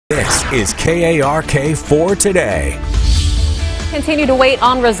This is KARK4 Today. Continue to wait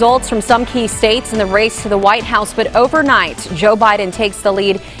on results from some key states in the race to the White House, but overnight, Joe Biden takes the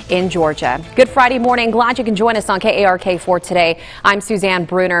lead in Georgia. Good Friday morning. Glad you can join us on KARK4 Today. I'm Suzanne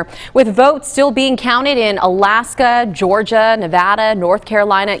Bruner. With votes still being counted in Alaska, Georgia, Nevada, North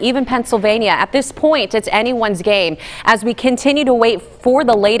Carolina, even Pennsylvania, at this point, it's anyone's game. As we continue to wait for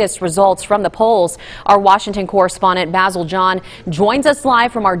the latest results from the polls, our Washington correspondent Basil John joins us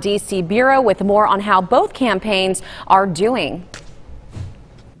live from our D.C. bureau with more on how both campaigns are doing.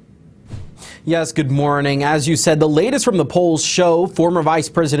 Yes, good morning. As you said, the latest from the polls show former Vice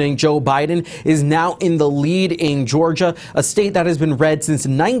President Joe Biden is now in the lead in Georgia, a state that has been red since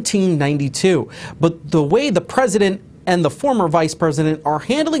 1992. But the way the president and the former vice president are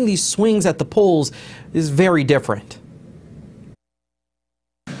handling these swings at the polls is very different.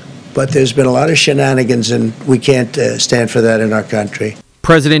 But there's been a lot of shenanigans, and we can't stand for that in our country.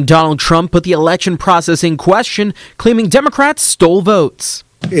 President Donald Trump put the election process in question, claiming Democrats stole votes.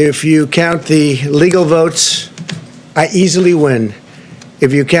 If you count the legal votes, I easily win.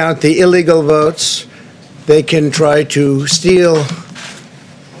 If you count the illegal votes, they can try to steal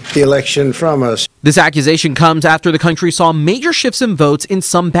the election from us. This accusation comes after the country saw major shifts in votes in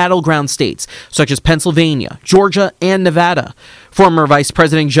some battleground states, such as Pennsylvania, Georgia, and Nevada. Former Vice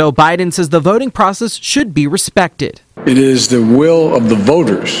President Joe Biden says the voting process should be respected. It is the will of the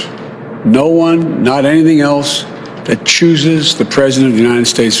voters, no one, not anything else, that chooses the President of the United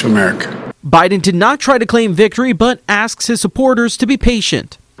States of America. Biden did not try to claim victory, but asks his supporters to be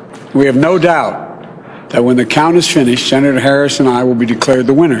patient. We have no doubt that when the count is finished, Senator Harris and I will be declared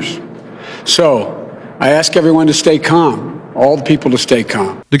the winners. So I ask everyone to stay calm, all the people to stay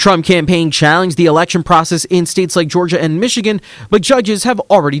calm. The Trump campaign challenged the election process in states like Georgia and Michigan, but judges have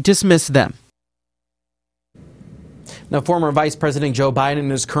already dismissed them. Now, former Vice President Joe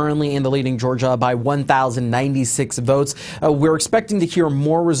Biden is currently in the lead in Georgia by 1,096 votes. We're expecting to hear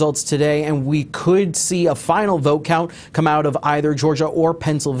more results today, and we could see a final vote count come out of either Georgia or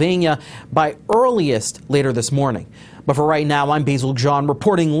Pennsylvania by earliest later this morning. But for right now, I'm Basil John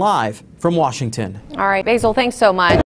reporting live from Washington. All right, Basil, thanks so much.